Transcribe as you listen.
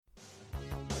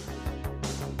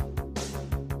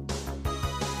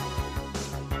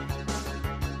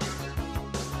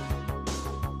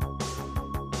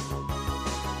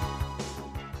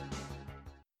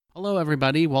Hello,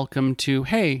 everybody. Welcome to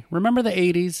Hey, Remember the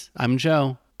 80s? I'm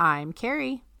Joe. I'm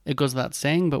Carrie. It goes without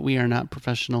saying, but we are not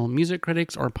professional music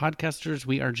critics or podcasters.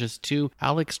 We are just two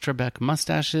Alex Trebek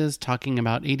mustaches talking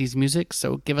about 80s music,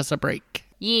 so give us a break.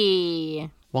 Yee.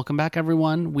 Welcome back,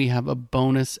 everyone. We have a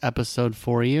bonus episode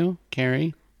for you.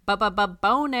 Carrie?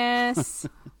 Bonus.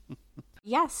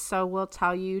 Yes, so we'll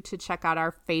tell you to check out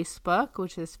our Facebook,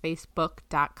 which is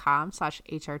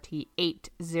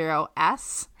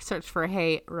facebook.com/HRT80S. Search for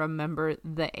Hey, Remember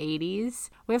the 80s.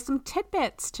 We have some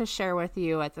tidbits to share with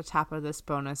you at the top of this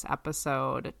bonus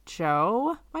episode.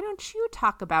 Joe, why don't you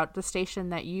talk about the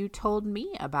station that you told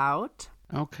me about?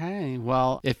 Okay,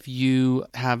 well, if you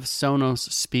have Sonos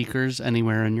speakers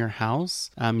anywhere in your house,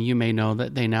 you may know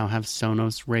that they now have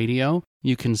Sonos Radio.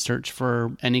 You can search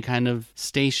for any kind of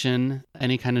station,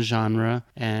 any kind of genre,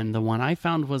 and the one I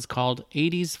found was called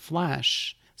 80s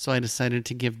Flash. So I decided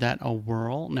to give that a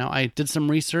whirl. Now, I did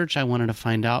some research. I wanted to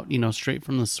find out, straight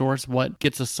from the source, what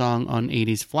gets a song on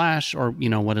 80s Flash, or,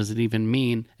 what does it even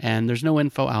mean? And there's no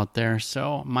info out there.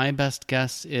 So my best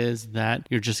guess is that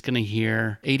you're just going to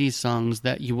hear 80s songs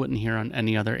that you wouldn't hear on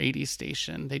any other 80s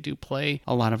station. They do play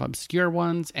a lot of obscure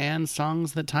ones and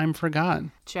songs that time forgot.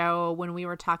 Joe, when we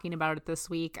were talking about it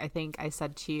this week, I think I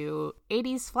said to you,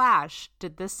 80s Flash,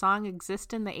 did this song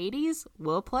exist in the 80s?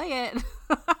 We'll play it.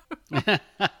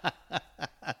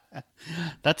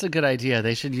 That's a good idea.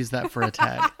 They should use that for a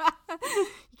tag. You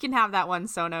can have that one,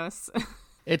 Sonos.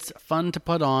 It's fun to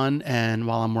put on, and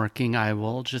while I'm working, I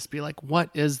will just be like, what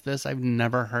is this? I've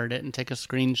never heard it, and take a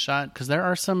screenshot, because there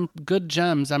are some good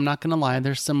gems. I'm not going to lie.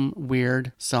 There's some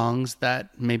weird songs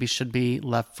that maybe should be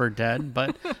left for dead,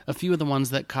 but a few of the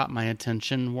ones that caught my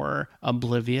attention were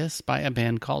Oblivious by a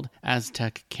band called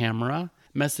Aztec Camera,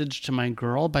 Message to My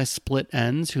Girl by Split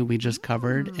Enz, who we just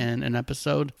covered in an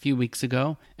episode a few weeks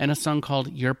ago, and a song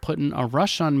called You're Putting a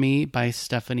Rush on Me by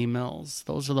Stephanie Mills.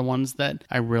 Those are the ones that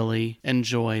I really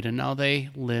enjoyed, and now they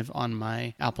live on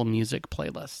my Apple Music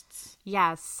playlists.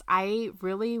 Yes, I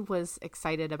really was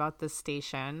excited about this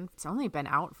station. It's only been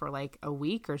out for like a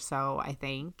week or so, I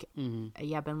think.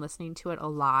 Yeah, I've been listening to it a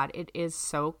lot. It is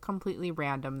so completely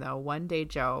random, though. One day,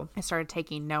 Joe, I started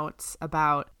taking notes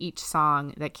about each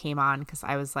song that came on because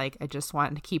I was like, I just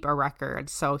wanted to keep a record.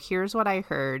 So here's what I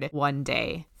heard one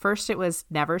day. First, it was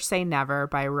Never Say Never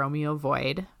by Romeo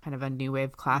Void, kind of a new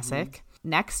wave classic.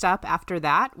 Next up after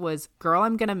that was Girl,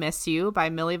 I'm Gonna Miss You by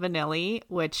Milli Vanilli,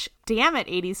 which, damn it,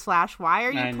 80s Flash, why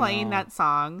are you playing that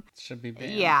song? It should be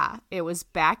banned. Yeah, it was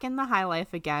Back in the High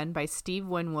Life Again by Steve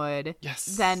Winwood.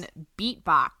 Yes. Then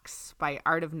Beatbox by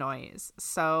Art of Noise.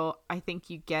 So I think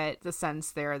you get the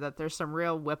sense there that there's some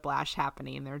real whiplash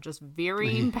happening. They're just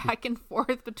veering back and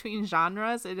forth between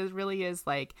genres. It really is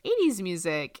like 80s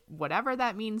music, whatever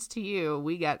that means to you,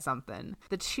 we get something.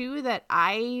 The two that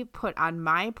I put on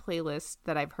my playlist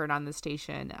that I've heard on the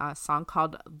station, a song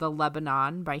called The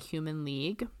Lebanon by Human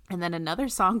League, and then another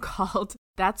song called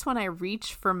That's When I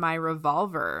Reach for My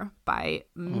Revolver by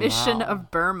Mission of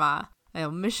Burma.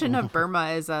 Mission of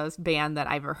Burma is a band that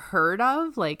I've heard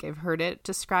of. Like, I've heard it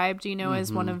described,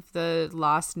 as one of the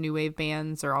lost new wave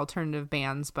bands or alternative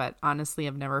bands, but honestly,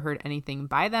 I've never heard anything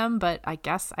by them. But I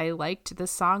guess I liked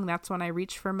this song, That's When I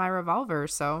Reach for My Revolver.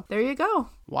 So there you go.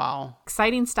 Wow.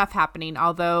 Exciting stuff happening,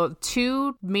 although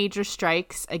two major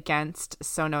strikes against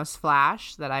Sonos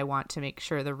Flash that I want to make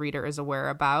sure the reader is aware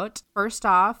about. First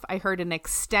off, I heard an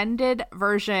extended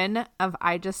version of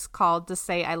I Just Called to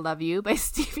Say I Love You by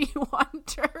Stevie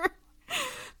Wonder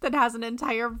that has an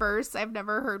entire verse I've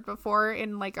never heard before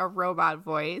in like a robot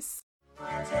voice.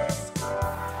 I just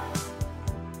called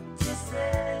to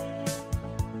say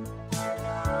I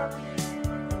love you.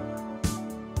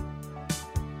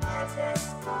 I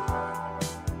just called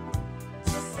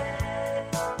to say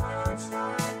how much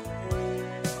I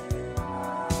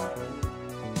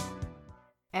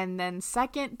And then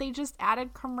second, they just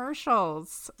added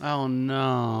commercials. Oh,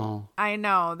 no. I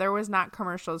know. There was not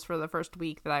commercials for the first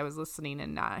week that I was listening,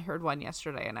 and I heard one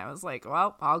yesterday, and I was like,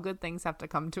 well, all good things have to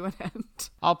come to an end.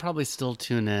 I'll probably still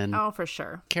tune in. Oh, for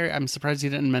sure. Carrie, I'm surprised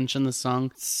you didn't mention the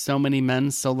song So Many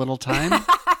Men, So Little Time.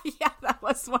 Yeah, that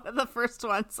was one of the first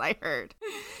ones I heard.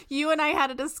 You and I had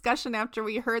a discussion after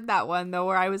we heard that one, though,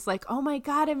 where I was like, oh my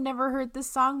God, I've never heard this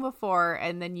song before.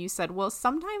 And then you said, well,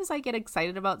 sometimes I get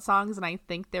excited about songs and I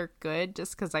think they're good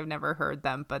just because I've never heard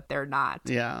them, but they're not.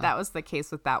 Yeah. That was the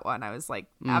case with that one. I was like,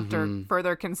 after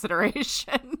further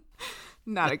consideration,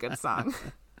 not a good song.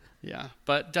 Yeah,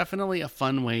 but definitely a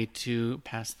fun way to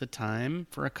pass the time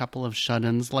for a couple of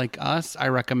shut-ins like us. I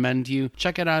recommend you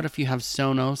check it out if you have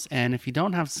Sonos, and if you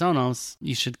don't have Sonos,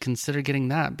 you should consider getting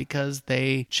that because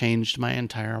they changed my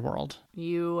entire world.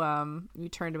 You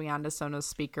turned me on to Sonos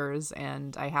speakers,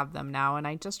 and I have them now, and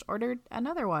I just ordered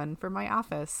another one for my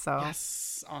office. So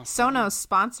yes, awesome. Sonos,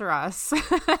 sponsor us.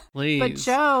 Please. But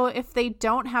Joe, if they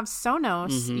don't have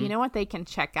Sonos, you know what they can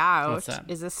check out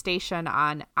is a station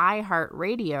on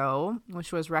iHeartRadio,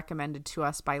 which was recommended to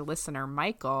us by listener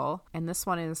Michael. And this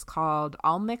one is called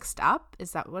All Mixed Up.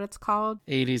 Is that what it's called?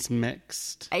 80s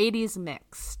Mixed. 80s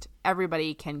Mixed.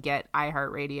 Everybody can get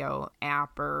iHeartRadio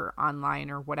app or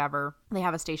online or whatever. They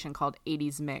have a station called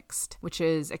 80s Mixed, which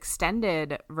is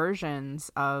extended versions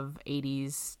of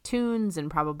 80s tunes and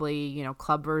probably, you know,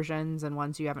 club versions and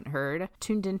ones you haven't heard.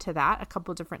 Tuned into that a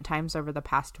couple different times over the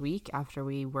past week after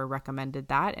we were recommended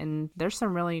that. And there's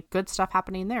some really good stuff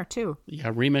happening there too. Yeah,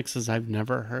 remixes I've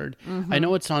never heard. I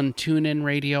know it's on TuneIn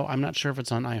Radio. I'm not sure if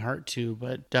it's on iHeart too,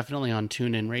 but definitely on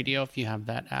TuneIn Radio if you have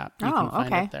that app. You can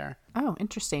find it there. Oh,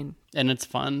 interesting. And it's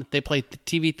fun. They play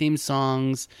TV theme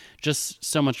songs, just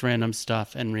so much random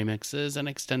stuff and remixes and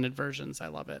extended versions. I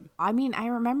love it. I mean, I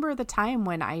remember the time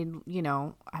when I've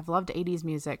loved 80s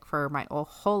music for my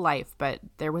whole life, but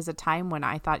there was a time when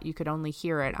I thought you could only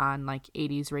hear it on like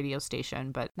 80s radio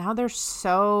station. But now there's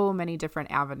so many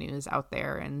different avenues out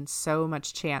there and so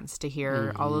much chance to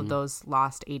hear all of those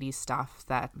lost 80s stuff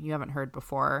that you haven't heard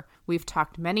before. We've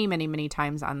talked many, many, many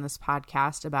times on this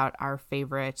podcast about our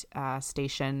favorite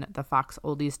station,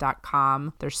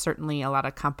 thefoxoldies.com. There's certainly a lot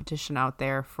of competition out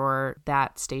there for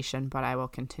that station, but I will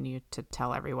continue to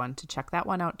tell everyone to check that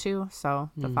one out too.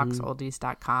 So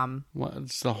thefoxoldies.com. Well,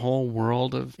 it's the whole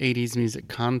world of 80s music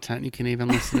content. You can even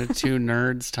listen to two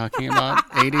nerds talking about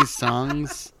 80s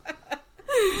songs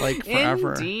like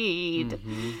forever. Indeed.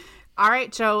 All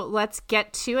right, Joe, let's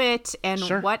get to it.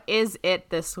 And what is it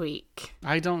this week?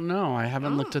 I don't know. I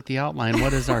haven't looked at the outline.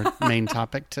 What is our main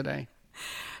topic today?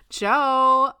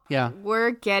 Joe, yeah,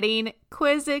 we're getting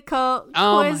quizzical.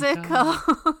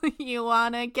 You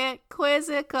want to get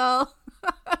quizzical?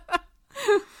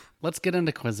 Let's get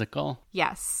into quizzical.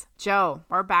 Yes. Joe,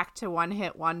 we're back to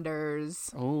one-hit wonders.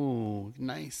 Oh,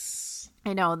 nice.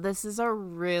 I know, this is a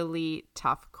really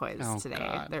tough quiz today.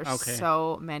 God. There's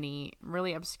so many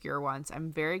really obscure ones.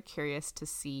 I'm very curious to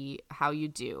see how you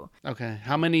do. Okay,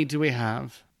 how many do we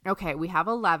have? Okay, we have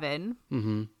 11.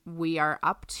 We are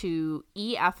up to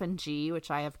E, F, and G,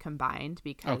 which I have combined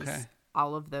because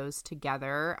all of those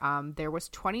together. There was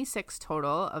 26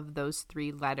 total of those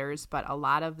three letters, but a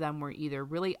lot of them were either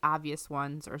really obvious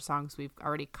ones or songs we've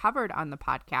already covered on the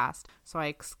podcast, so I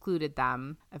excluded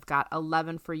them. I've got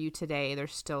 11 for you today.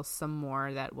 There's still some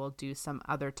more that we'll do some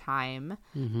other time.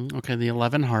 Okay, the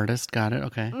 11 hardest. Got it.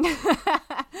 Okay.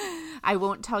 I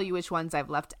won't tell you which ones I've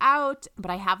left out,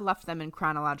 but I have left them in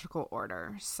chronological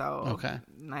order. So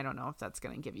I don't know if that's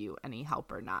going to give you any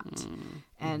help or not.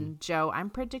 And Joe, I'm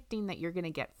predicting that you're going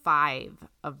to get 5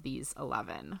 of these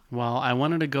 11. Well, I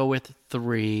wanted to go with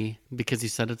 3 because you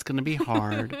said it's going to be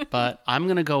hard, but I'm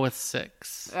going to go with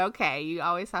 6. Okay, you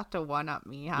always have to one-up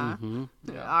me, huh?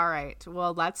 Yeah. All right,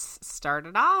 well, let's start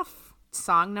it off.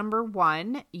 Song number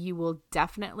 1, you will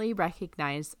definitely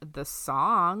recognize the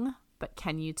song, but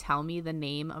can you tell me the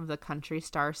name of the country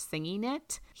star singing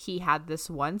it? He had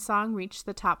this one song reach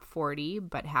the top 40,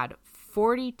 but had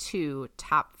 42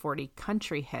 top 40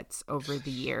 country hits over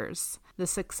the years. The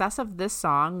success of this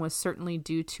song was certainly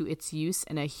due to its use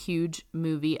in a huge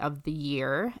movie of the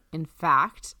year. In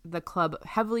fact, the club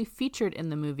heavily featured in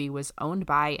the movie was owned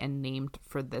by and named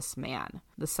for this man.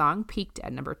 The song peaked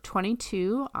at number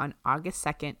 22 on August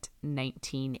 2nd,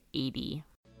 1980.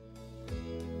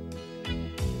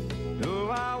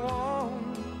 No, I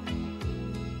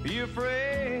won't be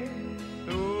afraid.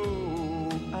 No,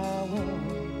 I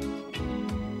won't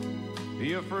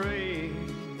be afraid.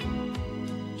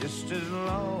 Just as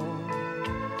long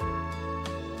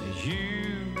as you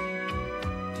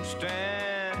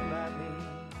stand by me.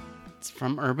 It's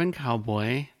from Urban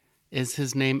Cowboy. Is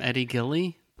his name Eddie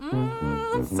Gilly?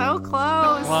 So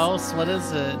close. Close. What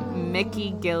is it?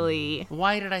 Mickey Gilley.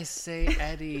 Why did I say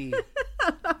Eddie?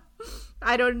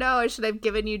 I don't know. I should have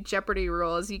given you Jeopardy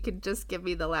rules. You could just give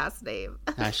me the last name.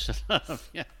 I should have.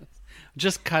 Yeah.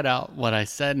 Just cut out what I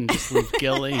said and just leave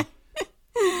Gilly.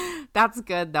 That's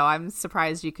good, though. I'm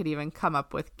surprised you could even come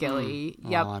up with Gilly.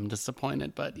 Well, I'm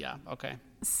disappointed, but yeah, okay.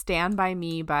 Stand By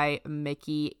Me by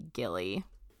Mickey Gilley.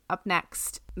 Up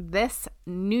next, this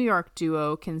New York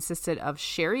duo consisted of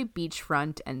Sherry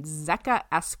Beachfront and Zecca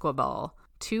Esquivel.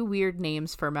 2 weird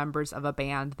names for members of a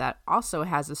band that also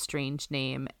has a strange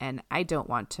name, and I don't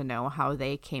want to know how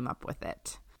they came up with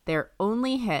it. Their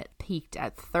only hit peaked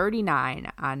at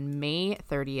 39 on May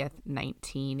 30th,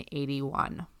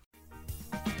 1981.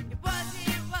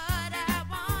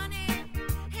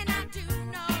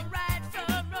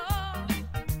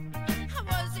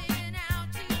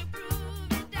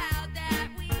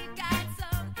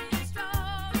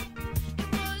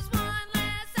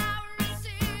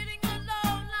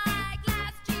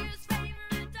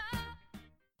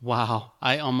 Wow,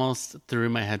 I almost threw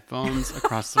my headphones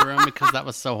across the room because that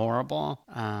was so horrible.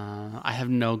 I have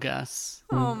no guess.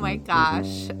 Oh my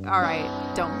gosh. All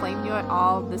right, don't blame you at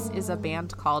all. This is a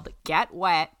band called Get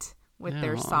Wet with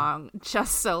their Ew. song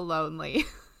Just So Lonely.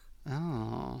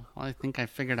 Oh, well, I think I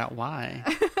figured out why.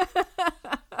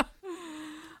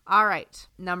 All right,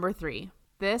 number 3.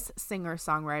 This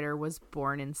singer-songwriter was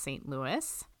born in St.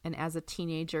 Louis and as a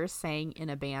teenager sang in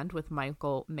a band with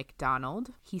Michael McDonald.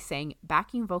 He sang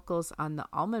backing vocals on the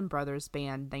Allman Brothers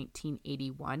Band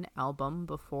 1981 album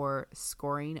before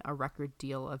scoring a record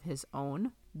deal of his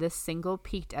own. This single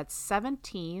peaked at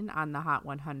 17 on the Hot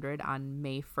 100 on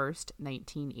May 1st,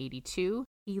 1982.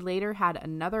 He later had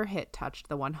another hit touch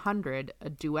the 100, a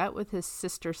duet with his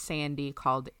sister Sandy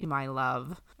called My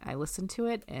Love. I listened to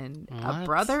it, and a What?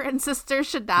 brother and sister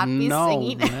should not be No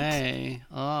singing it. way.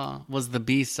 Oh, was the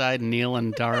B-side Neil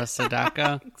and Dara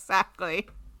Sadaka? Exactly.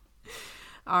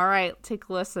 All right, take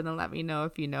a listen and let me know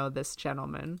if you know this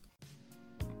gentleman.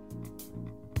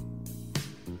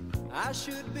 I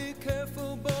should be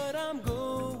careful, but I'm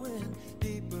going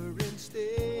deeper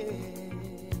instead.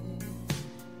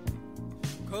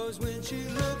 'Cause when she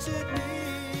looks at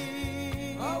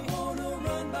me, I wanna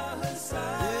run by her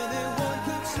side. Anyone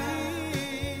could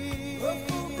see a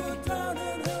fool could drown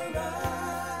in her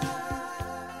eyes.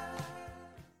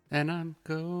 And I'm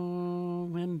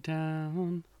going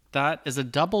down. That is a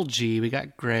double G. We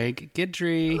got Greg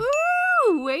Guidry.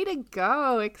 Ooh, way to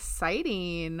go.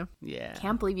 Exciting. Yeah.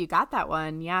 Can't believe you got that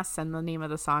one. Yes, and the name of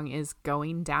the song is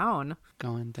Going Down.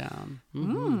 Going down.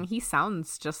 He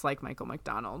sounds just like Michael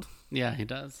McDonald. Yeah, he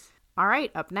does. All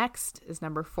right, up next is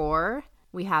number 4.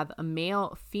 We have a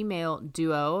male-female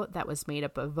duo that was made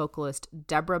up of vocalist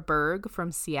Deborah Berg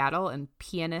from Seattle and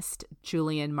pianist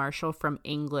Julian Marshall from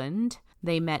England.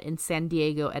 They met in San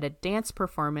Diego at a dance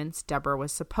performance Deborah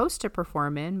was supposed to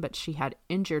perform in, but she had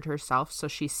injured herself, so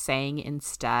she sang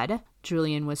instead.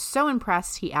 Julian was so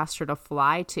impressed, he asked her to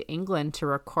fly to England to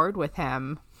record with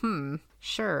him.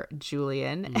 Sure,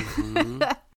 Julian.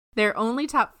 Their only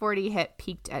top 40 hit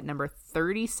peaked at number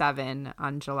 37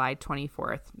 on July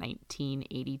 24th,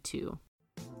 1982.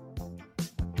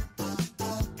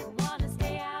 Wanna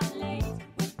stay out late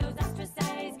with those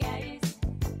ostracized guys.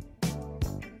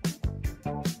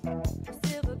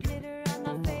 Silver glitter on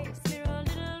my face, mirror a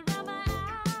little round my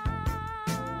eye.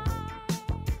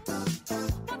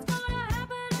 What's gonna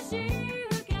happen to she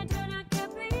who can't turn a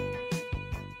caprice?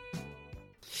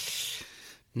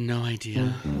 No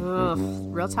idea. Ugh,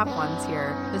 real tough ones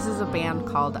here. This is a band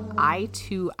called Eye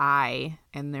to Eye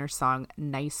and their song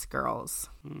Nice Girls.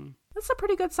 That's a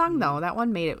pretty good song, though. That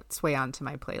one made its way onto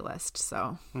my playlist,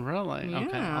 so... Really? Okay,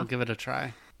 Yeah. I'll give it a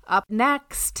try. Up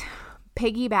next,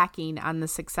 piggybacking on the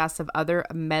success of other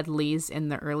medleys in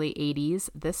the early 80s,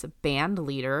 this band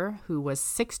leader, who was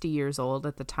 60 years old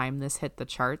at the time this hit the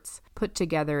charts, put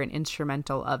together an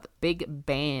instrumental of big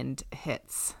band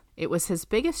hits. It was his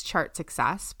biggest chart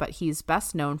success, but he's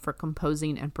best known for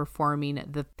composing and performing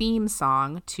the theme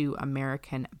song to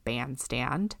American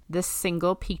Bandstand. This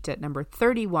single peaked at number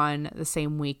 31 the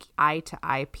same week Eye to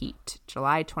Eye peaked,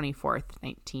 July 24th,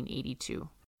 1982.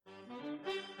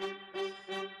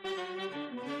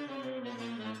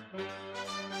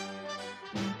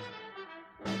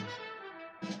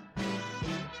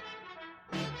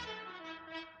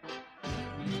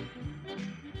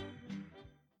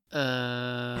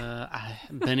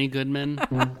 Benny Goodman.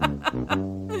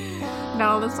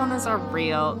 No, this one is a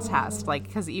real test.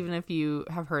 Because even if you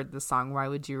have heard the song, why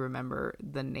would you remember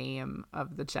the name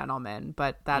of the gentleman?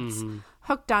 But that's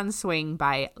Hooked on Swing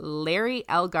by Larry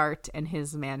Elgart and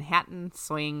his Manhattan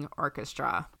Swing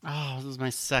Orchestra. Oh, this is my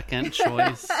second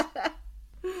choice.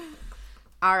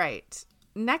 All right.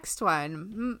 Next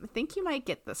one. I think you might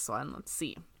get this one. Let's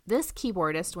see. This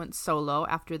keyboardist went solo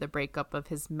after the breakup of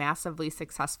his massively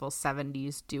successful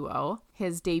 70s duo.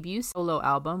 His debut solo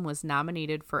album was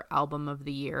nominated for Album of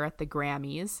the Year at the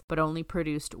Grammys, but only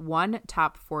produced one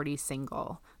top 40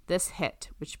 single. This hit,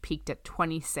 which peaked at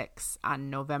 26 on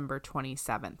November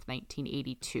 27th,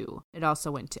 1982. It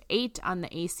also went to 8 on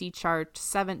the AC chart,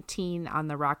 17 on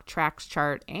the Rock Tracks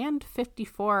chart, and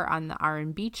 54 on the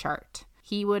R&B chart.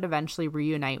 He would eventually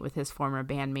reunite with his former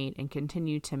bandmate and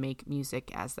continue to make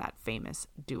music as that famous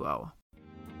duo.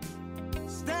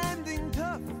 Standing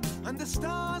tough under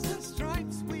stars and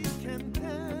stripes, we can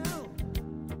tell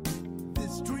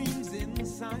this dream's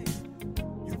inside.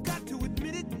 You've got to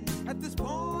admit it at this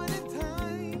point in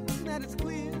time that it's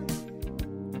clear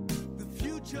the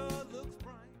future looks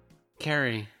bright.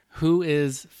 Carrie, who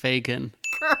is Fagin?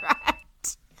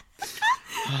 Correct.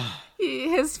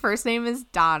 His first name is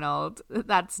Donald.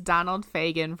 That's Donald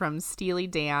Fagen from Steely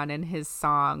Dan and his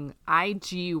song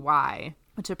IGY,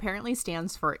 which apparently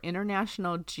stands for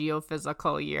International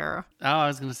Geophysical Year. Oh, I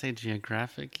was going to say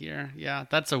Geographic Year. Yeah,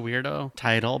 that's a weirdo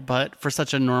title, but for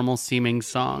such a normal seeming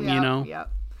song, you know? Yep.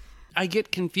 I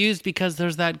get confused because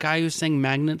there's that guy who sang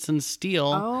Magnets and Steel.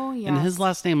 Oh, And yes. his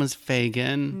last name was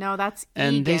Fagan. No, that's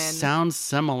Egan. And they sound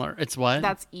similar. It's what?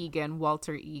 That's Egan,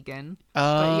 Walter Egan.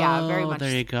 Oh, But yeah, very much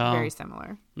there you go. very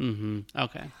similar. Mm-hmm.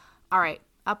 Okay. All right,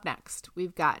 up next,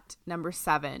 we've got number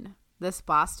 7. This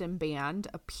Boston band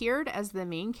appeared as the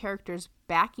main character's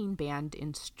backing band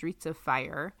in Streets of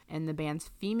Fire, and the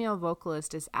band's female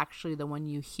vocalist is actually the one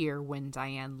you hear when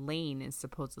Diane Lane is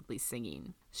supposedly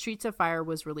singing. Streets of Fire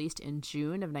was released in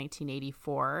June of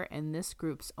 1984, and this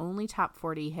group's only top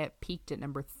 40 hit peaked at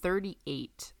number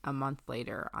 38 a month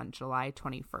later on July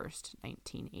 21st,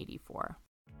 1984.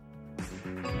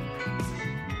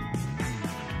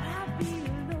 I'll be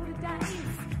a loaded dice,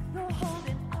 no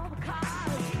holding all the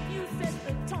cards. You set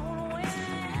the tone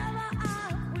whenever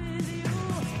I'm with you.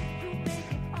 You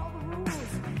make up all the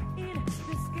rules in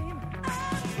this game of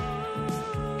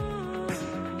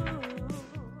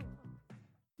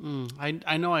fools.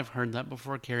 I know I've heard that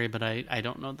before, Carrie, but I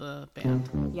don't know the band.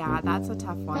 Yeah, that's a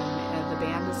tough one. The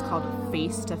band is called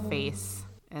Face to Face,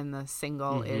 and the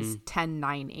single is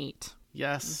 1098.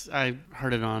 Yes, I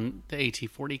heard it on the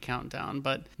AT40 countdown,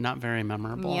 but not very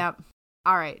memorable. Yep.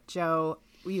 All right, Joe,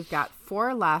 we've got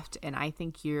 4 left, and I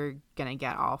think you're going to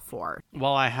get all 4.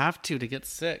 Well, I have to get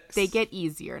 6. They get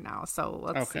easier now, so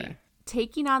let's Okay. see.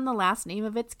 Taking on the last name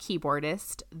of its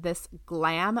keyboardist, this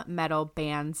glam metal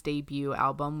band's debut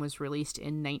album was released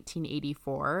in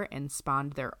 1984 and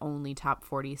spawned their only top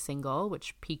 40 single,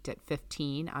 which peaked at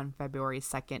 15 on February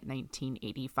 2nd,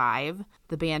 1985.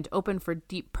 The band opened for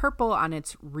Deep Purple on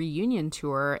its reunion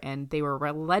tour, and they were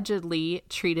allegedly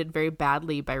treated very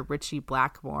badly by Ritchie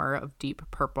Blackmore of Deep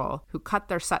Purple, who cut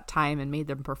their set time and made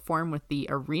them perform with the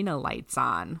arena lights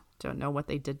on. Don't know what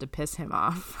they did to piss him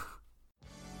off.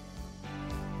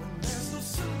 There's no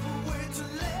simple way to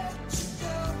let you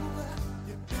go.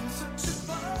 You've been such a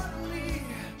part of me.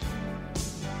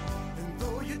 And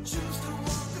though you choose to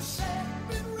walk a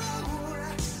separate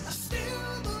road, I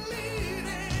still believe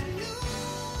in you.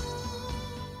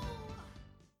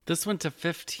 This went to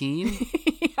 15?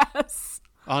 Yes.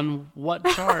 On what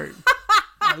chart?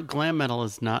 Glam metal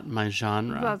is not my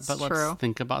genre. That's but true. let's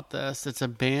think about this. It's a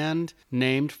band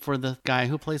named for the guy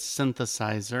who plays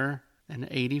synthesizer in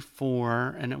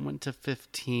 84, and it went to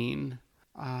 15.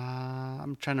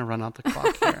 I'm trying to run out the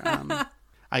clock here.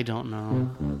 I don't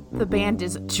know. The band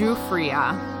is Jufria.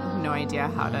 I have no idea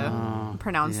how to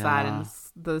pronounce that, and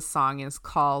the song is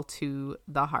Call to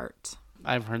the Heart.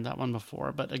 I've heard that one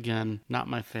before, but again, not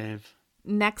my fave.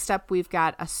 Next up, we've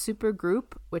got a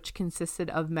supergroup, which consisted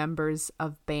of members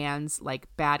of bands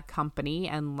like Bad Company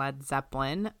and Led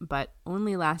Zeppelin, but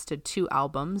only lasted 2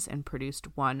 albums and produced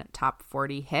 1 top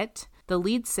 40 hit. The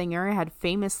lead singer had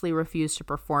famously refused to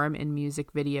perform in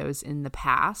music videos in the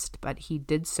past, but he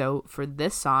did so for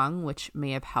this song, which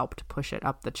may have helped push it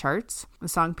up the charts. The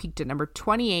song peaked at number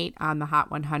 28 on the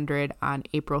Hot 100 on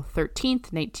April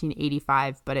 13th,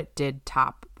 1985, but it did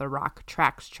top the Rock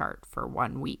Tracks chart for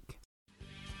 1 week.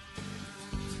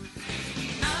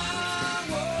 I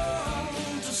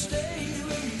want to stay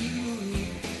with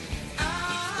you.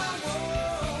 I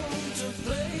want to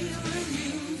play with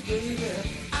you, baby.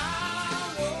 I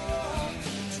want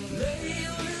to lay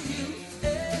with you,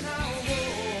 and I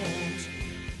want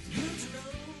you to know.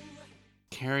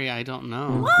 Carrie, I don't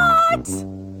know. What?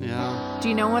 Yeah. Do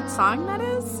you know what song that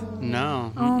is?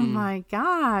 No. Oh my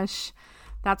gosh.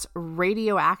 That's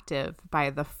Radioactive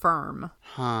by The Firm.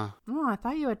 Huh. Oh, I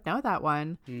thought you would know that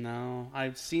one. No.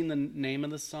 I've seen the name of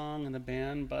the song and the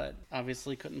band, but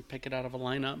obviously couldn't pick it out of a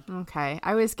lineup. Okay. I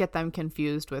always get them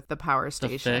confused with the Power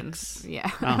Station. Fix?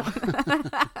 Yeah. Oh.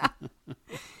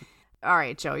 All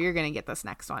right, Joe, you're going to get this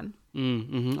next one.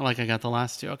 Like I got the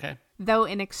last 2. Okay. Though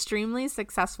an extremely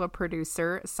successful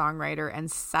producer, songwriter,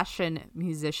 and session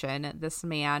musician, this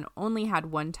man only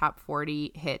had 1 top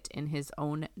 40 hit in his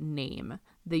own name.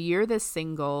 The year this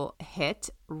single hit,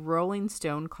 Rolling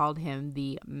Stone called him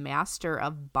the master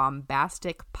of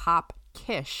bombastic pop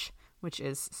kish, which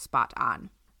is spot on.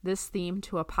 This theme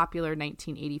to a popular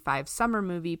 1985 summer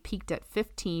movie peaked at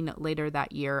 15 later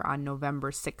that year on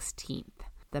November 16th.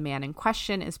 The man in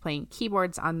question is playing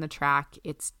keyboards on the track.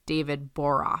 It's David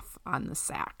Boroff on the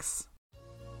sax.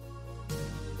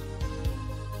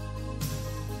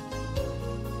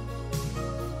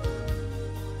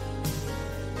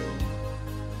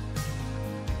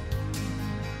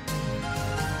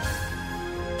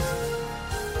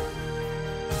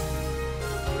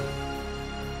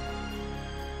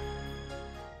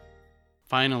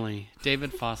 Finally,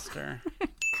 David Foster.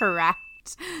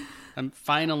 Correct.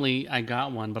 Finally, I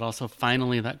got one, but also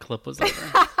finally that clip was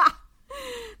over.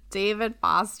 David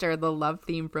Foster, the love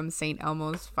theme from St.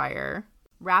 Elmo's Fire.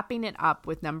 Wrapping it up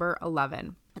with number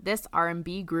 11. This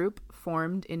R&B group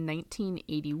formed in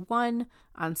 1981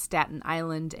 on Staten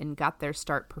Island and got their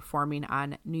start performing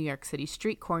on New York City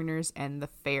street corners and the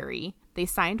ferry. They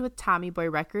signed with Tommy Boy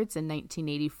Records in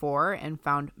 1984 and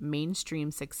found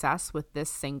mainstream success with this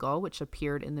single, which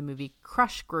appeared in the movie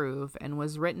Crush Groove and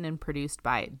was written and produced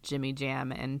by Jimmy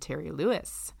Jam and Terry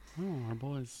Lewis. Oh, our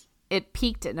boys. It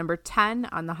peaked at number 10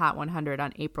 on the Hot 100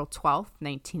 on April 12th,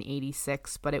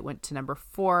 1986, but it went to number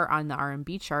 4 on the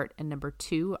R&B chart and number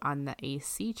 2 on the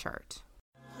AC chart.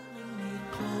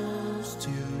 Close to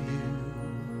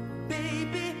you,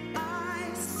 baby,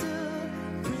 I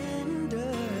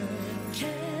surrender.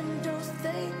 Candles,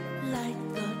 they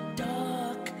light the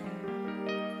dark.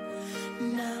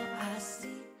 Now I see.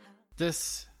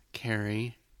 This,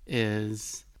 Carrie,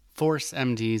 is Force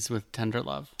MDs with Tender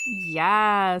Love.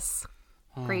 Yes.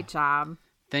 Great job.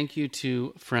 Thank you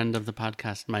to friend of the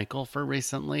podcast, Michael, for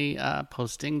recently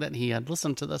posting that he had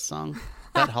listened to this song.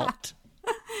 That helped.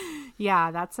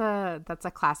 Yeah, that's a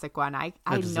classic one. I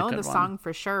is a know good the one. song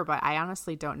for sure, but I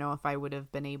honestly don't know if I would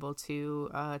have been able to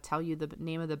tell you the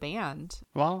name of the band.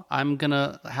 Well, I'm going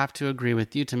to have to agree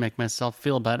with you to make myself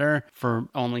feel better for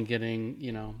only getting,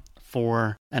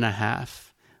 4.5.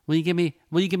 Will you give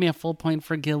me a full point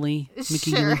for Gilly?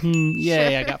 Sure.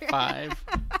 Yay, I got 5.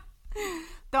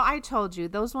 Though I told you,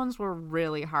 those ones were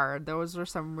really hard. Those were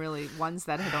some really ones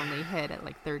that had only hit at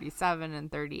like 37 and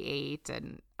 38.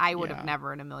 And I would have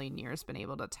never in a million years been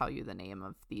able to tell you the name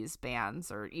of these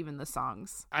bands or even the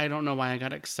songs. I don't know why I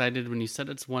got excited when you said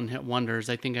it's one-hit wonders.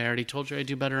 I think I already told you I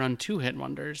do better on 2-hit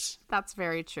wonders. That's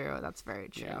very true. That's very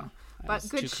true. Yeah, I But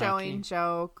was good too showing, cocky.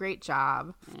 Joe. Great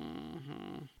job.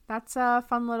 Mm-hmm. That's a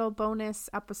fun little bonus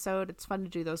episode. It's fun to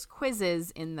do those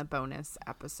quizzes in the bonus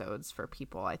episodes for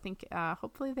people. I think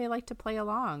hopefully they like to play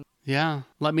along. Yeah,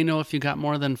 let me know if you got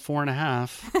more than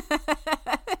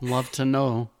 4.5. Love to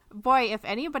know. Boy, if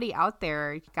anybody out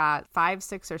there got 5,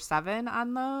 6, or 7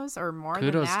 on those or more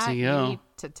Kudos than that, to you. you need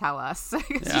to tell us.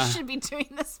 Because Yeah. you should be doing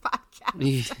this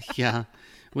podcast. Yeah,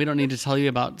 we don't need to tell you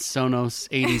about Sonos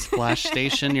 80s Flash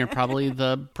Station. You're probably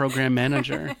the program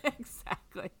manager.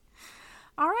 Exactly.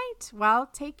 All right. Well,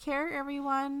 take care,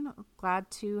 everyone. Glad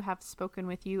to have spoken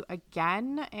with you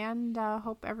again, and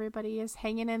hope everybody is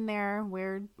hanging in there.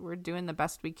 We're doing the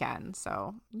best we can,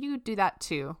 so you do that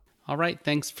too. All right,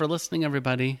 thanks for listening,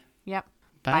 everybody. Yep.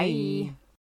 Bye. Bye.